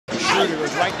Schroeder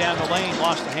goes right down the lane,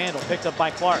 lost the handle, picked up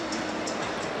by Clarke.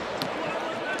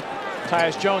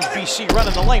 Tyus Jones, BC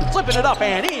running the lane, flipping it up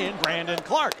and in, Brandon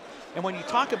Clarke. And when you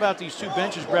talk about these two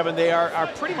benches, Brevin, they are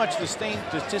pretty much the same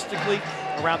statistically,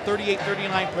 around 38,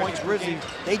 39 points. Grizzlies,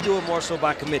 they do it more so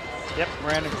by commitment. Yep,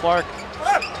 Brandon Clarke,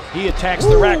 he attacks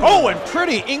the rack. Oh, and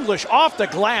pretty English off the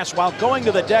glass while going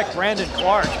to the deck, Brandon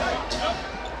Clarke.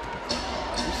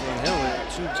 We've seen him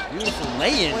with two beautiful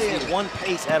lay-ins at one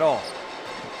pace at all.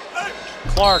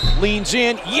 Clarke leans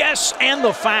in, yes, and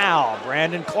the foul.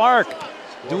 Brandon Clarke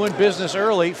doing business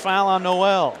early, foul on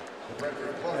Noel.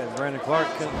 And Brandon Clarke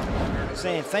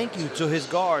saying thank you to his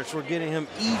guards for getting him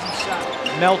easy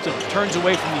shots. Melton turns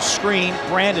away from the screen.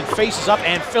 Brandon faces up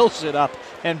and fills it up.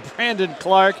 And Brandon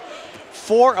Clarke,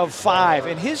 4 of 5.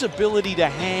 And his ability to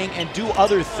hang and do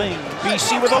other things.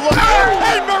 BC with a look here,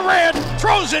 and Morant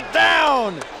throws it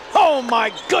down. Oh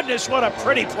my goodness, what a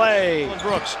pretty play.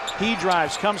 Brooks, he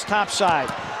drives, comes topside.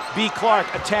 B.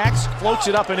 Clarke attacks, floats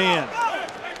it up and in.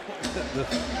 The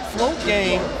float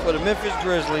game for the Memphis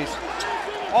Grizzlies,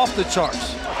 off the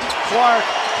charts. Clarke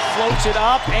floats it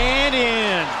up and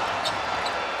in.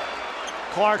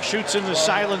 Clarke shoots in the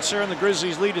silencer, and the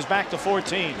Grizzlies lead is back to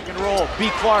 14. Pick and roll. B.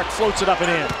 Clarke floats it up and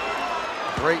in.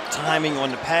 Great timing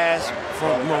on the pass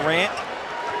from Morant.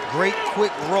 Great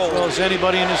quick roll. As well as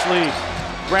anybody in this league.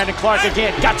 Brandon Clarke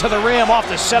again, got to the rim off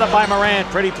the setup by Morant.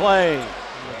 Pretty play.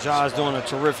 Ja's doing a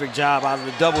terrific job out of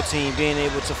the double team, being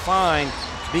able to find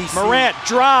BC. Morant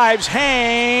drives,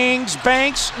 hangs,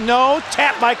 banks, no,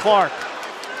 tap by Clarke.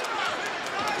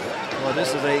 Well, this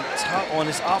is a top on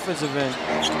this offensive end.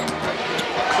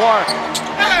 Clarke,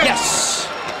 yes.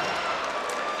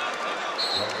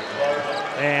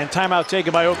 And timeout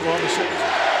taken by Oklahoma City.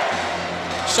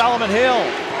 Solomon Hill,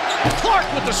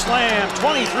 Clarke with the slam,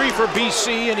 23 for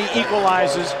BC, and he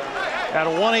equalizes at a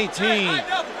 118.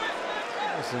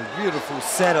 That's a beautiful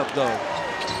setup, though.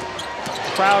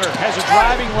 Crowder has a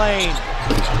driving lane,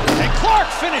 and Clarke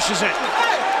finishes it.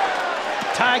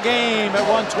 Tie game at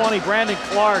 120, Brandon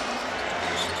Clarke.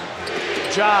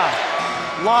 Ja,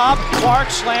 lob, Clarke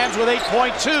slams with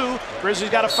 8.2. Grizzlies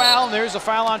got a foul, and there's a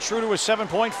foul on Schroeder with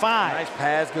 7.5. Nice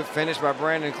pass, good finish by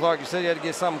Brandon Clarke. You said you had to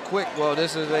get something quick. Well,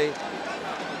 this is a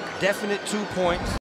definite 2 points.